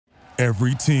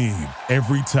Every team,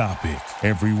 every topic,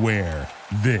 everywhere.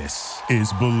 This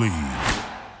is Believe.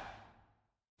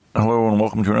 Hello and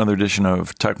welcome to another edition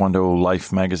of Taekwondo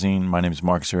Life Magazine. My name is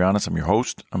Mark Sirianis. I'm your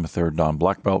host. I'm a third Dan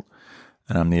black belt,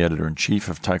 and I'm the editor-in-chief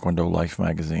of Taekwondo Life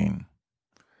Magazine.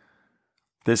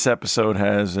 This episode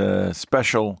has a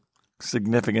special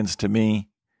significance to me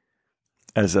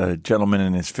as a gentleman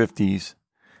in his 50s,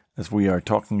 as we are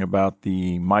talking about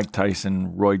the Mike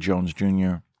Tyson, Roy Jones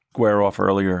Jr. square-off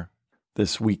earlier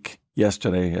this week,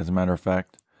 yesterday, as a matter of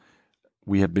fact.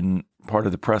 We have been part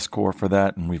of the press corps for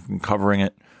that, and we've been covering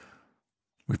it.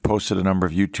 We've posted a number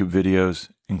of YouTube videos,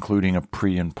 including a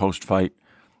pre- and post-fight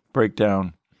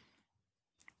breakdown.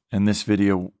 And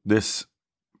this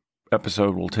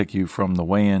episode will take you from the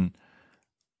weigh-in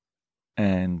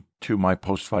and to my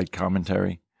post-fight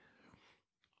commentary.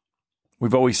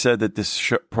 We've always said that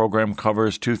this program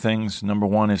covers two things. Number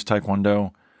one is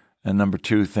Taekwondo, and number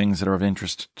two, things that are of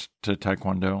interest to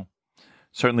Taekwondo.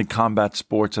 Certainly combat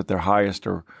sports at their highest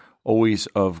are always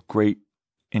of great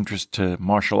interest to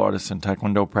martial artists and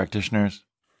Taekwondo practitioners.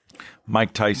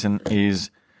 Mike Tyson is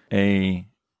a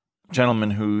gentleman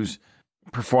whose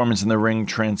performance in the ring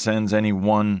transcends any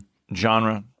one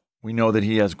genre. We know that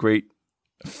he has great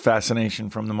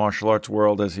fascination from the martial arts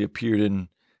world, as he appeared in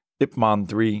Ip Man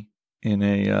 3 in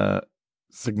a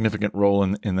significant role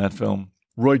in that film.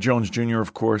 Roy Jones Jr.,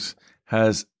 of course,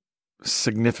 has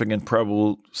significance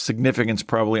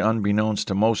probably unbeknownst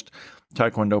to most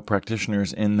Taekwondo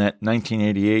practitioners in that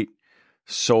 1988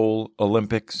 Seoul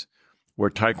Olympics, where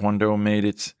Taekwondo made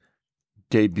its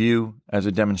debut as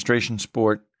a demonstration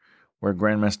sport, where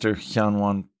Grandmaster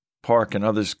Hyunwon Park and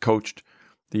others coached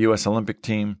the U.S. Olympic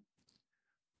team.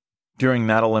 During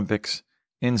that Olympics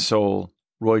in Seoul,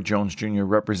 Roy Jones Jr.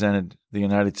 represented the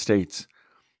United States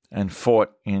and fought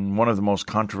in one of the most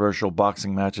controversial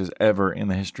boxing matches ever in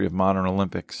the history of modern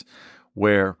Olympics,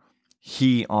 where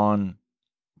he, on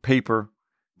paper,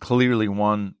 clearly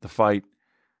won the fight.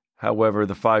 However,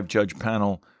 the 5-judge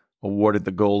panel awarded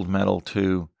the gold medal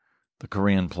to the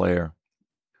Korean player.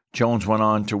 Jones went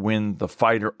on to win the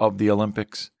Fighter of the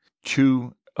Olympics.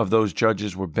 2 of those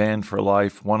judges were banned for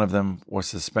life. 1 of them was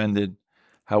suspended.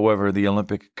 However, the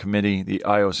Olympic Committee, the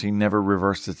IOC, never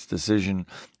reversed its decision,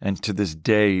 and to this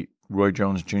day, Roy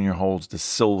Jones Jr. holds the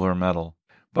silver medal.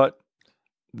 But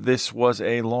this was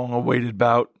a long-awaited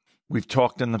bout. We've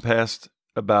talked in the past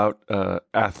about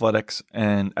athletics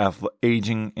and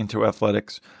aging into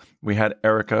athletics. We had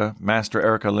Master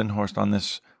Erica Lindhorst on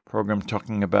this program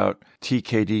talking about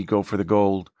TKD, Go for the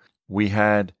Gold. We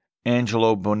had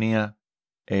Angelo Bonilla,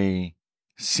 a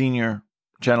senior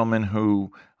gentleman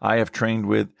who I have trained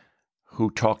with, who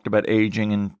talked about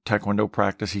aging in Taekwondo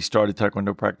practice. He started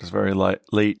Taekwondo practice very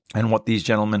late. And what these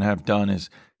gentlemen have done is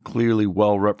clearly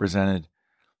well represented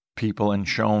people and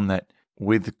shown that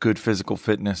with good physical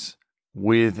fitness,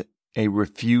 with a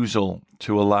refusal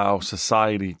to allow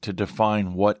society to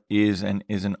define what is and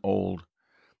isn't old,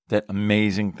 that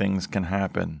amazing things can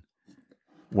happen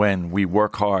when we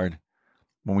work hard,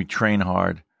 when we train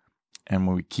hard, and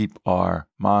when we keep our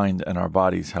mind and our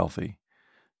bodies healthy.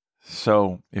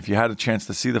 So if you had a chance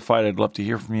to see the fight, I'd love to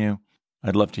hear from you.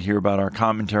 I'd love to hear about our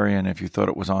commentary and if you thought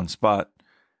it was on spot.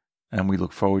 And we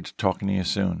look forward to talking to you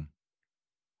soon.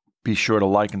 Be sure to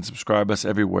like and subscribe us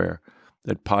everywhere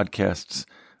that podcasts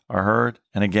are heard.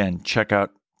 And again, check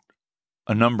out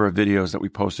a number of videos that we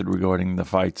posted regarding the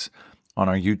fights on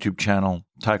our YouTube channel,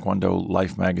 Taekwondo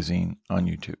Life Magazine on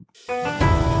YouTube.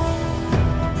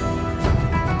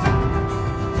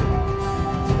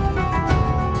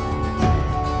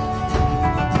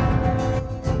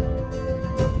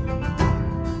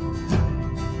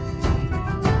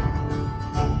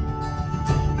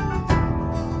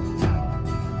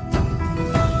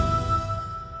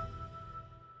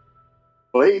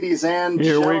 Ladies and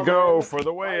Here gentlemen, we go for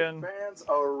the weigh-in. Fans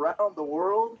around the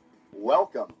world,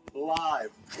 welcome live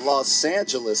Los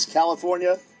Angeles,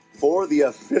 California, for the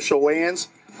official weigh-ins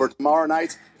for tomorrow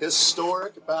night's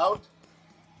historic bout.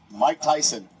 Mike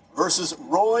Tyson versus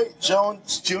Roy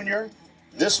Jones Jr.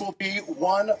 This will be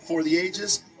one for the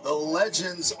ages. The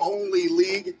Legends Only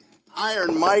League.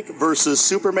 Iron Mike versus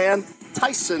Superman.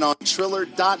 Tyson on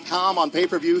Triller.com on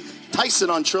pay-per-view. Tyson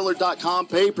on Triller.com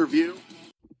pay-per-view.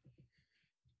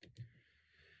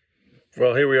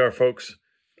 Well, here we are, folks.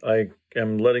 I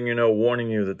am letting you know,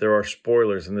 warning you that there are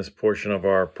spoilers in this portion of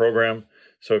our program.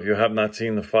 So if you have not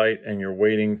seen the fight and you're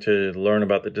waiting to learn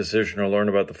about the decision or learn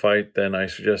about the fight, then I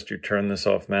suggest you turn this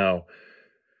off now.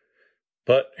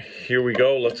 But here we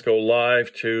go. Let's go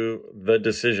live to the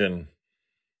decision.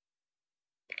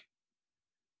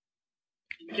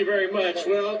 Thank you very much.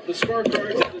 Well, the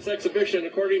scorecards at the This exhibition,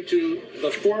 according to the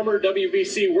former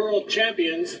WBC world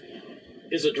champions,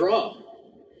 is a draw.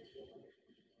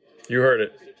 You heard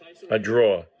it. A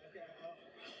draw.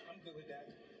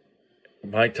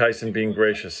 Mike Tyson being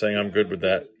gracious, saying I'm good with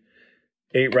that.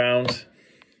 8 rounds,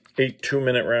 8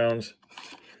 2-minute rounds,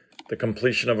 the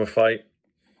completion of a fight.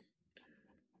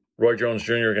 Roy Jones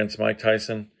Jr. against Mike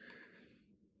Tyson.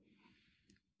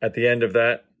 At the end of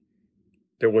that,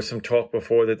 there was some talk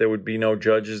before that there would be no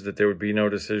judges, that there would be no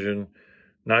decision.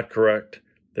 Not correct.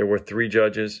 There were 3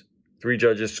 judges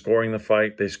scoring the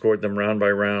fight. They scored them round by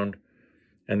round,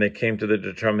 and they came to the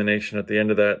determination at the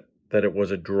end of that it was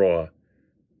a draw.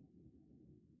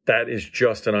 That is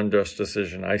just an unjust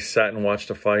decision. I sat and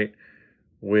watched a fight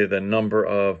with a number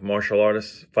of martial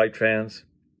artists, fight fans.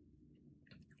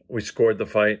 We scored the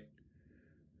fight.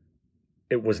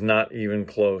 It was not even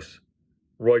close.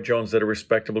 Roy Jones did a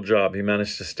respectable job. He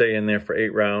managed to stay in there for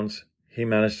 8 rounds. He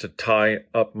managed to tie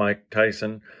up Mike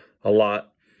Tyson a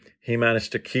lot. He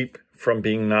managed to keep from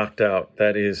being knocked out.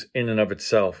 That is, in and of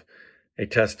itself, a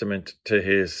testament to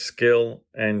his skill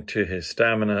and to his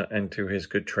stamina and to his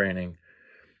good training.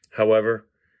 However,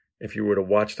 if you were to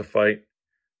watch the fight,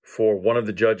 for one of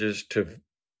the judges to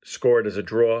score it as a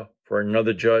draw, for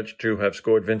another judge to have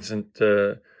scored Vincent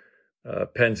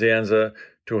Penzienza,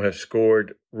 to have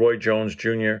scored Roy Jones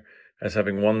Jr. as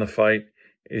having won the fight,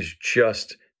 is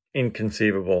just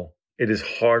inconceivable. It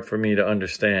is hard for me to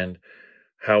understand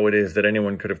how it is that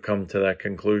anyone could have come to that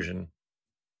conclusion.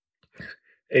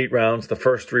 8 rounds, the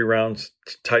first 3 rounds,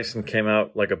 Tyson came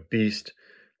out like a beast,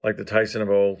 like the Tyson of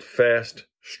old, fast,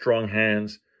 strong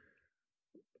hands,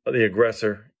 the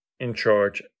aggressor in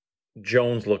charge.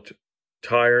 Jones looked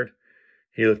tired.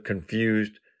 He looked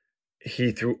confused.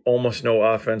 He threw almost no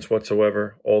offense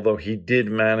whatsoever, although he did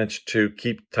manage to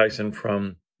keep Tyson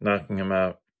from knocking him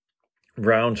out.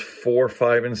 Rounds 4,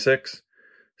 5, and 6,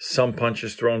 some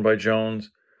punches thrown by Jones,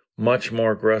 much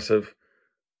more aggressive,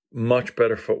 much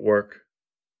better footwork,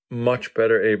 much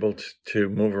better able to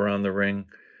move around the ring,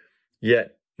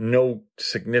 yet no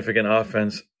significant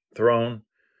offense thrown,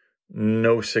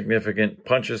 no significant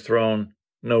punches thrown,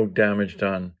 no damage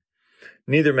done.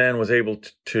 Neither man was able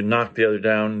to knock the other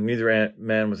down. Neither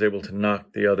man was able to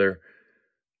knock the other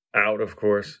out, of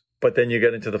course. But then you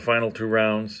get into the final 2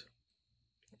 rounds.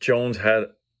 Jones had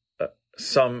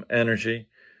some energy.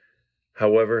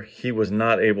 However, he was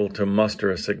not able to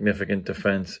muster a significant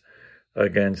defense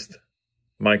against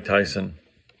Mike Tyson.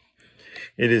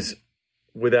 It is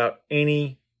without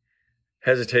any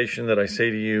hesitation that I say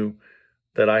to you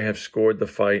that I have scored the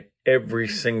fight every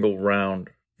single round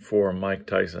for Mike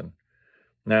Tyson.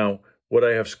 Now, would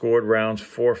I have scored rounds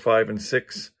 4, 5, and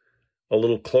 6 a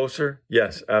little closer?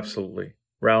 Yes, absolutely.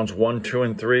 Rounds 1, 2,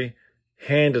 and 3,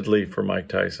 handedly for Mike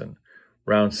Tyson.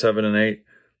 Rounds 7 and 8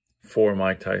 for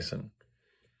Mike Tyson.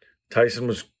 Tyson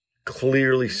was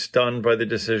clearly stunned by the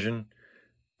decision.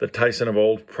 The Tyson of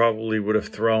old probably would have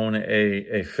thrown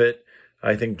a fit.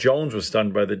 I think Jones was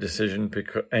stunned by the decision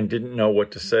and didn't know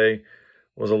what to say,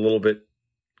 was a little bit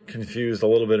confused, a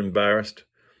little bit embarrassed.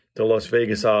 The Las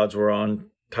Vegas odds were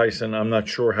on Tyson. I'm not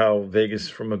sure how Vegas,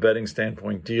 from a betting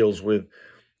standpoint, deals with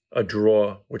a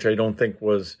draw, which I don't think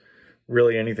was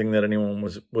really anything that anyone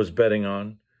was betting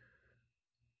on.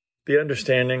 The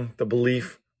understanding, the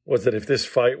belief was that if this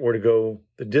fight were to go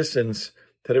the distance,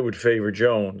 that it would favor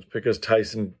Jones because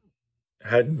Tyson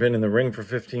hadn't been in the ring for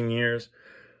 15 years.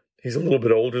 He's a little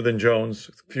bit older than Jones,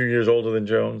 a few years older than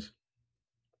Jones.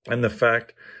 And the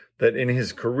fact that in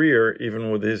his career,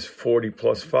 even with his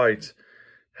 40-plus fights,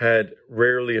 had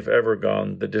rarely, if ever,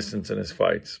 gone the distance in his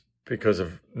fights because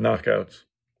of knockouts.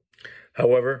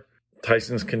 However,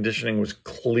 Tyson's conditioning was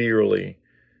clearly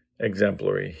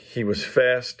exemplary. He was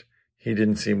fast. He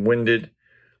didn't seem winded.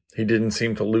 He didn't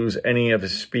seem to lose any of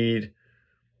his speed.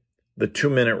 The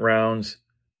 2-minute rounds,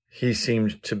 he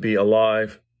seemed to be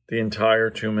alive the entire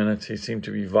 2 minutes. He seemed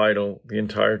to be vital the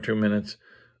entire 2 minutes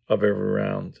of every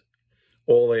round.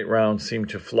 All 8 rounds seemed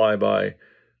to fly by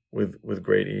with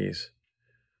great ease.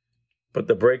 But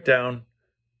the breakdown,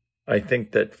 I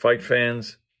think that fight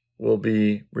fans will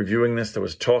be reviewing this. There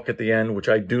was talk at the end, which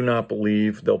I do not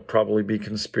believe. There'll probably be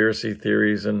conspiracy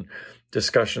theories and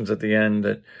discussions at the end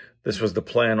that this was the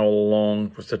plan all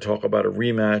along, was to talk about a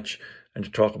rematch and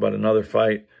to talk about another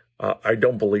fight. I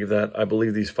don't believe that. I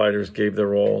believe these fighters gave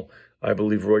their all. I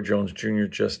believe Roy Jones Jr.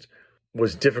 just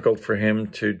was difficult for him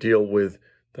to deal with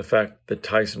the fact that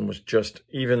Tyson was just,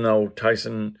 even though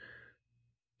Tyson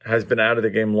has been out of the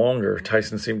game longer,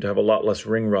 Tyson seemed to have a lot less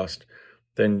ring rust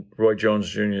than Roy Jones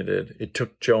Jr. did. It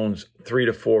took Jones 3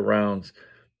 to 4 rounds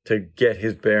to get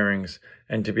his bearings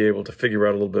and to be able to figure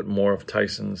out a little bit more of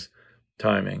Tyson's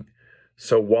timing.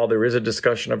 So while there is a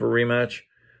discussion of a rematch,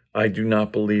 I do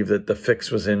not believe that the fix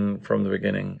was in from the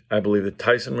beginning. I believe that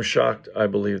Tyson was shocked. I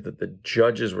believe that the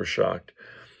judges were shocked.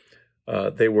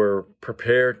 They were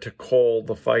prepared to call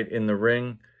the fight in the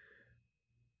ring.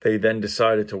 They then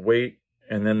decided to wait,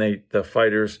 and then the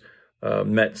fighters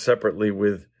met separately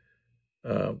with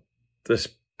this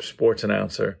sports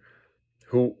announcer,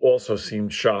 who also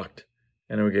seemed shocked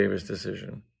and who gave his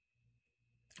decision.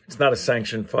 It's not a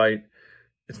sanctioned fight.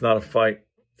 It's not a fight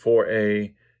for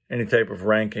any type of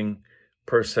ranking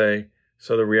per se.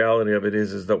 So the reality of it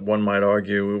is that one might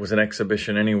argue it was an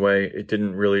exhibition anyway. It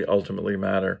didn't really ultimately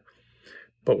matter.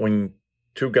 But when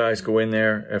two guys go in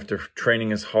there after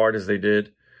training as hard as they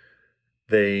did,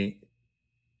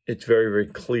 it's very, very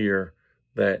clear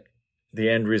that the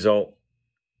end result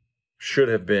should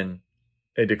have been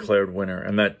a declared winner.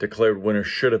 And that declared winner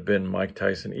should have been Mike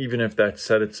Tyson, even if that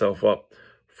set itself up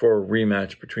for a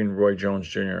rematch between Roy Jones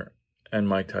Jr. and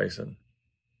Mike Tyson.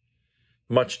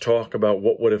 Much talk about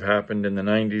what would have happened in the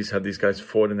 90s had these guys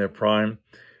fought in their prime.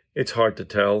 It's hard to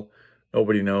tell.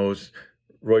 Nobody knows.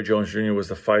 Roy Jones Jr. was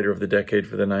the fighter of the decade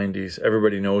for the 90s.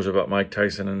 Everybody knows about Mike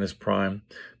Tyson in his prime.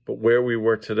 But where we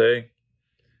were today,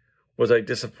 was I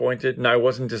disappointed? No, I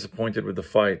wasn't disappointed with the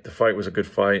fight. The fight was a good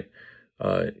fight.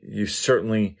 You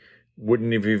certainly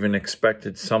wouldn't have even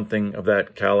expected something of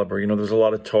that caliber. You know, there's a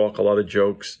lot of talk, a lot of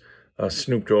jokes.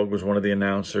 Snoop Dogg was one of the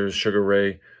announcers, Sugar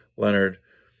Ray Leonard,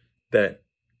 that,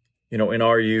 you know, in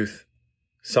our youth,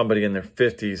 somebody in their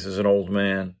 50s is an old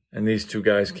man. And these two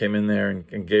guys came in there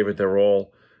and gave it their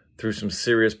all, threw some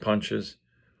serious punches.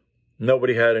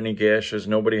 Nobody had any gashes.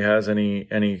 Nobody has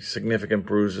any significant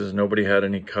bruises. Nobody had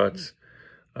any cuts.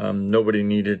 Nobody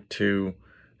needed to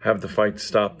have the fight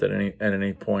stopped at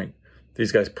any point.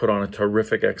 These guys put on a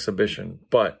terrific exhibition,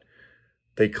 but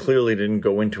they clearly didn't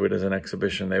go into it as an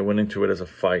exhibition. They went into it as a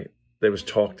fight. There was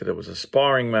talk that it was a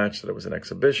sparring match, that it was an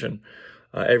exhibition.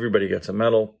 Everybody gets a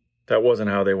medal. That wasn't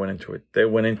how they went into it. They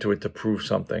went into it to prove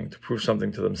something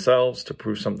to themselves, to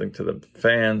prove something to the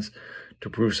fans, to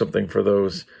prove something for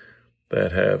those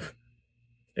that have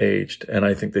aged. And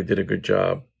I think they did a good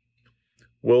job.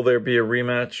 Will there be a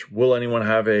rematch? Will anyone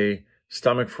have a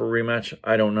stomach for a rematch?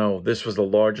 I don't know. This was the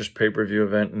largest pay-per-view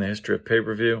event in the history of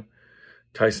pay-per-view.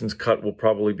 Tyson's cut will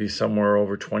probably be somewhere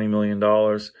over $20 million.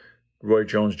 Roy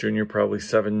Jones Jr. probably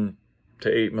 $7 to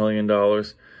 $8 million.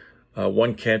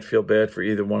 One can't feel bad for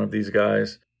either one of these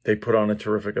guys. They put on a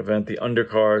terrific event. The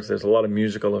undercards, there's a lot of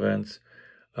musical events.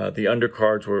 The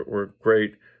undercards were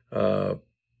great.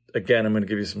 Again, I'm going to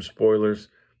give you some spoilers.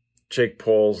 Jake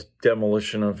Paul's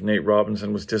demolition of Nate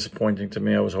Robinson was disappointing to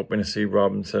me. I was hoping to see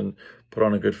Robinson put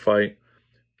on a good fight.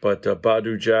 But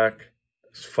Badou Jack's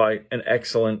fight, an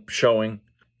excellent showing.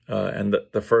 And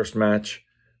the first match,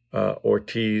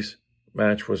 Ortiz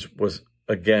match, was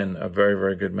again a very,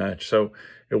 very good match. So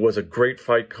it was a great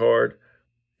fight card.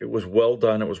 It was well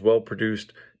done. It was well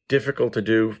produced. Difficult to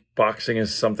do. Boxing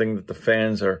is something that the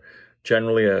fans are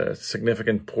generally a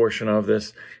significant portion of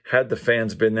this. Had the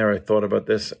fans been there, I thought about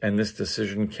this, and this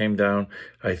decision came down,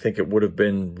 I think it would have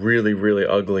been really, really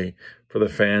ugly for the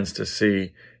fans to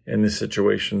see in this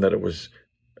situation that it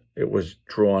was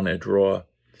drawn a draw.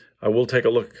 I will take a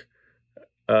look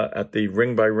at the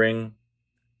ring-by-ring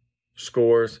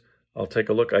scores. I'll take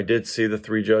a look. I did see the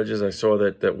three judges. I saw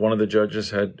that one of the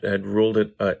judges had ruled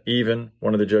it even.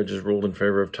 One of the judges ruled in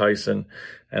favor of Tyson.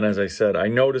 And as I said, I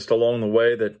noticed along the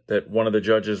way that one of the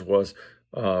judges was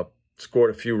scored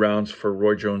a few rounds for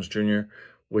Roy Jones Jr.,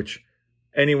 which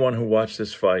anyone who watched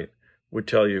this fight would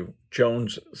tell you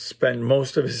Jones spent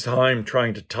most of his time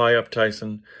trying to tie up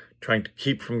Tyson, trying to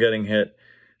keep from getting hit,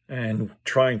 and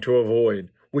trying to avoid,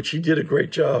 which he did a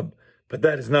great job. But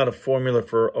that is not a formula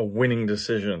for a winning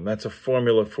decision. That's a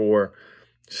formula for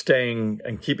staying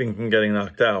and keeping from getting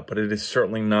knocked out. But it is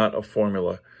certainly not a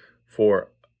formula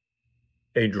for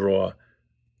a draw.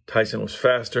 Tyson was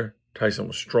faster. Tyson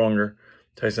was stronger.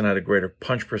 Tyson had a greater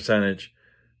punch percentage.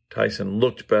 Tyson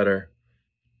looked better.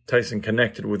 Tyson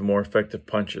connected with more effective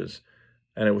punches.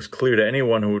 And it was clear to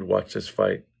anyone who would watch this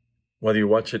fight, whether you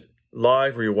watch it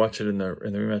live or you watch it in the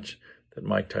rematch, that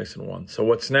Mike Tyson won. So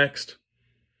what's next?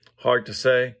 Hard to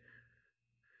say.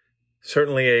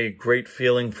 Certainly a great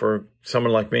feeling for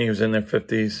someone like me who's in their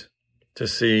 50s to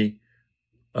see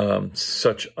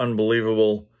such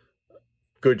unbelievable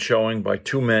good showing by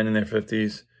two men in their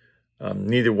 50s.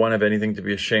 Neither one have anything to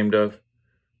be ashamed of.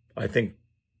 I think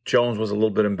Jones was a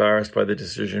little bit embarrassed by the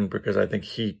decision because I think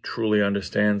he truly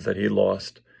understands that he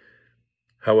lost.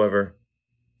 However,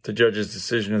 the judge's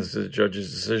decision is the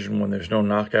judge's decision. When there's no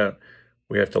knockout,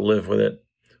 we have to live with it.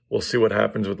 We'll see what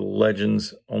happens with the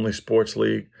Legends Only Sports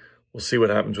League. We'll see what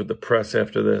happens with the press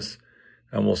after this.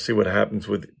 and we'll see what happens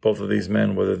with both of these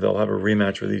men, whether they'll have a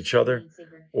rematch with each other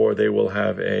or they will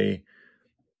have a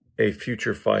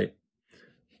future fight.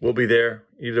 We'll be there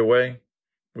either way.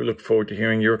 We look forward to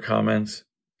hearing your comments.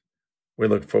 We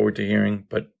look forward to hearing,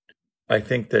 but I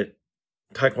think that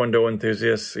Taekwondo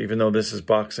enthusiasts, even though this is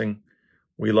boxing,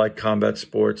 we like combat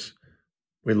sports.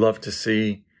 We love to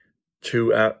see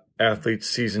two athletes,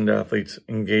 seasoned athletes,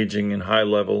 engaging in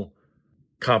high-level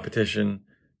competition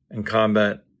and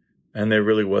combat, and there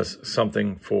really was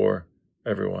something for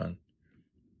everyone.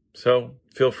 So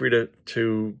feel free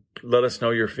to let us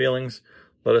know your feelings.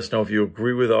 Let us know if you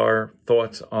agree with our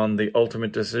thoughts on the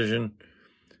ultimate decision,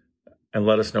 and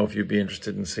let us know if you'd be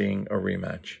interested in seeing a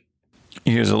rematch.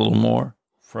 Here's a little more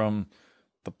from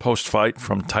the post-fight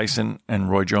from Tyson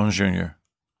and Roy Jones Jr.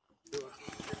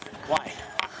 Why?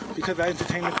 Because I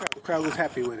entertained the crowd. The crowd was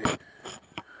happy with it.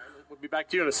 We'll be back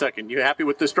to you in a second. You happy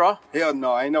with this draw? Hell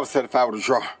no, I ain't never satisfied with a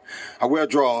draw. I wear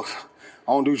draws.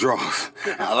 I don't do draws.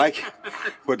 I like it.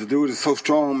 But the dude is so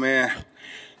strong, man.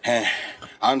 And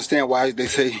I understand why they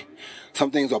say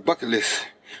some things are bucket list.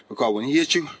 Because when he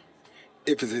hits you,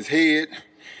 if it's his head,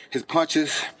 his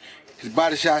punches, his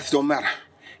body shots, don't matter.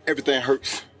 Everything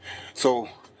hurts. So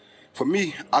for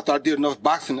me, I thought I did enough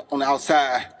boxing on the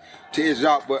outside to edge it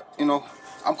out. But, you know,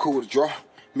 I'm cool with a draw. I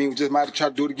mean, we just might have to try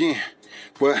to do it again.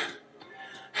 But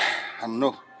I don't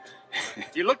know.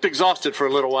 You looked exhausted for a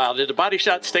little while. Did the body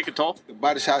shots take a toll? The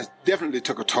body shots definitely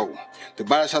took a toll. The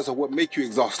body shots are what make you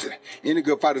exhausted. Any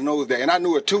good fighter knows that. And I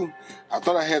knew it too. I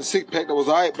thought I had a 6-pack that was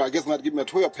all right, but I guess I'm going to give me a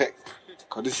 12-pack.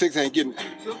 Because this 6 ain't getting it.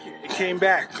 It came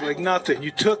back like nothing.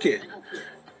 You took it.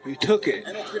 You took it.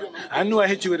 I knew I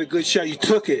hit you with a good shot. You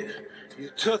took it. You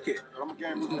took it.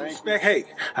 Hey,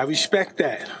 I respect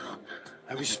that.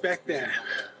 I respect that.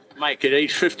 Mike, at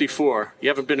age 54, you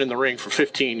haven't been in the ring for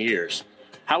 15 years.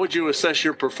 How would you assess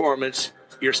your performance,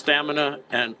 your stamina,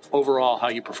 and overall how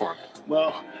you perform?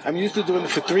 Well, I'm used to doing it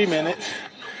for 3 minutes.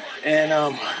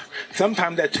 And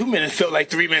sometimes that 2 minutes felt like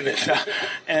 3 minutes.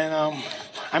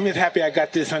 I'm just happy I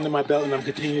got this under my belt, and I'm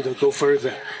continuing to go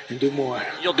further and do more.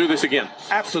 You'll do this again?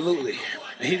 Absolutely.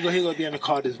 He's going to be on the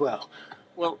card as well.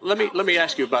 Well, let me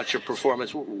ask you about your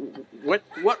performance. What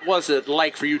was it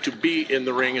like for you to be in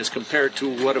the ring as compared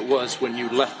to what it was when you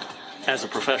left as a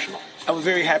professional? I was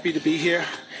very happy to be here,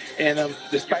 and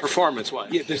despite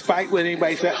performance-wise. Yeah, despite what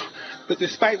anybody said. But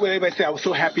despite what everybody said, I was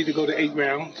so happy to go to 8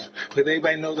 rounds. Because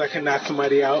everybody knows I can knock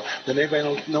somebody out. But everybody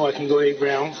don't know I can go 8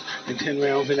 rounds and 10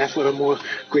 rounds. And that's what I'm more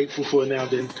grateful for now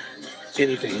than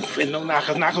anything. And no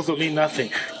knockers. Knockers don't mean nothing.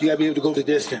 You got to be able to go the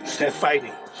distance. That's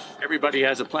fighting. Everybody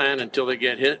has a plan until they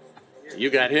get hit. You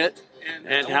got hit.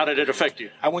 And how did it affect you?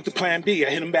 I went to plan B. I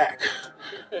hit him back.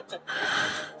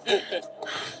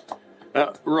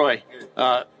 Roy,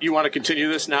 you want to continue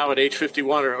this now at age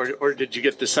 51, or did you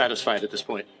get dissatisfied at this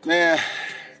point? Man,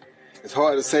 it's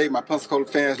hard to say. My Pensacola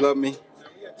fans love me.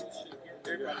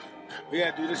 We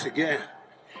got to do this again.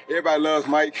 Everybody loves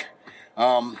Mike.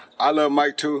 I love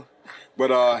Mike too.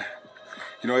 But,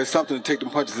 it's something to take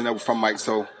them punches in there from Mike.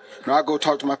 So, I go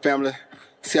talk to my family,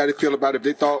 see how they feel about it. If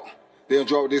they thought they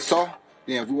enjoyed what they saw,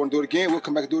 then if we want to do it again, we'll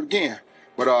come back and do it again.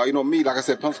 But, me, like I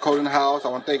said, Pensacola in the house. I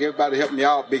want to thank everybody that helped me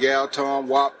out. Big Al, Tom,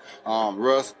 Wap,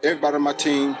 Russ, everybody on my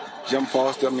team, Jim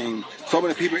Foster. So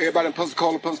many people, everybody in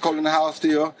Pensacola in the house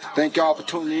still. Thank y'all for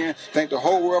tuning in. Thank the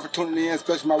whole world for tuning in,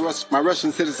 especially my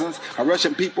Russian citizens, my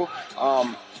Russian people.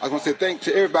 I was going to say thanks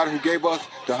to everybody who gave us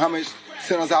the homage,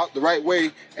 sent us out the right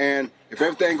way. And if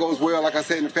everything goes well, like I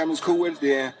said, and the family's cool with it,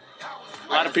 then...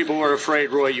 A lot of people were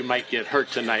afraid, Roy, you might get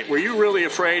hurt tonight. Were you really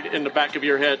afraid in the back of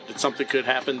your head that something could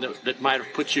happen that might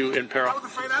have put you in peril? I was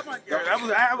afraid I might get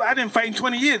hurt. I didn't fight in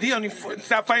 20 years. He only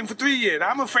stopped fighting for 3 years.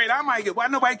 I'm afraid I might get. Why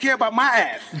nobody care about my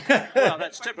ass? Well,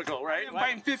 that's typical, right? I didn't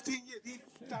fight in 15 years. He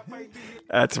stopped fighting 3 years.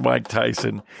 That's Mike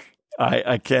Tyson.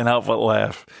 I can't help but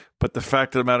laugh. But the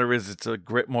fact of the matter is it's a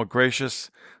more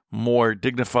gracious, more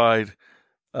dignified,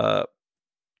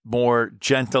 more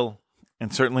gentle,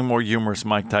 and certainly more humorous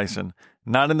Mike Tyson.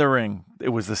 Not in the ring. It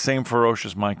was the same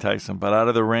ferocious Mike Tyson, but out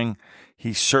of the ring,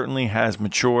 he certainly has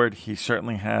matured. He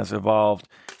certainly has evolved.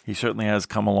 He certainly has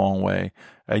come a long way.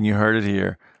 And you heard it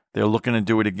here. They're looking to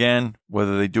do it again,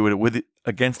 whether they do it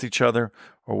against each other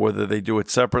or whether they do it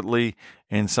separately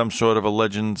in some sort of a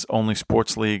Legends-only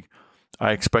sports league.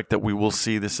 I expect that we will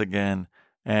see this again.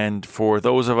 And for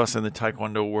those of us in the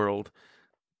Taekwondo world,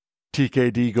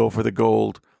 TKD go for the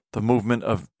gold, the movement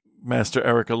of Master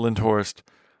Erica Lindhorst,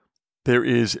 there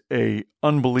is a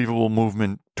unbelievable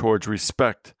movement towards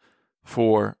respect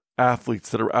for athletes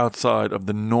that are outside of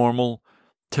the normal,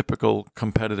 typical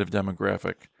competitive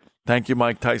demographic. Thank you,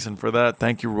 Mike Tyson, for that.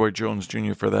 Thank you, Roy Jones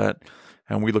Jr., for that.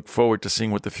 And we look forward to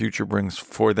seeing what the future brings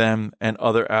for them and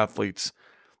other athletes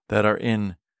that are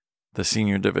in the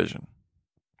senior division.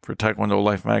 For Taekwondo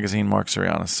Life Magazine, Mark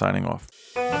Sirianis signing off.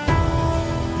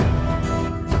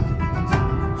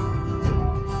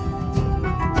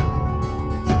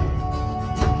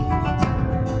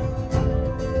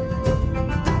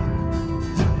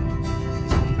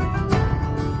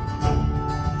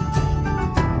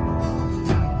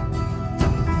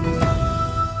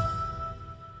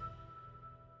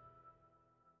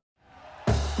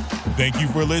 Thank you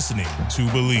for listening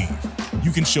to Believe.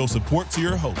 You can show support to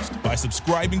your host by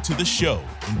subscribing to the show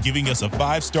and giving us a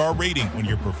 5-star rating on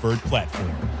your preferred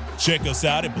platform. Check us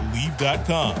out at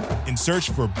Believe.com and search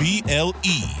for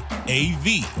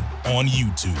BLEAV on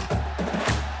YouTube.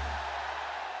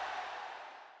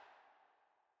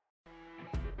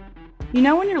 You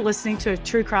know when you're listening to a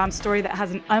true crime story that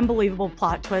has an unbelievable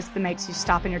plot twist that makes you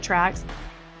stop in your tracks?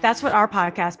 That's what our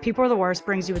podcast, People Are the Worst,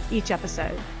 brings you with each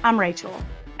episode. I'm Rachel.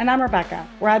 And I'm Rebecca.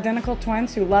 We're identical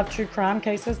twins who love true crime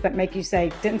cases that make you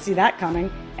say, didn't see that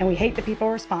coming, and we hate the people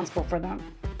responsible for them.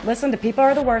 Listen to People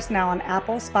Are the Worst now on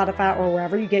Apple, Spotify, or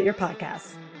wherever you get your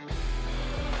podcasts.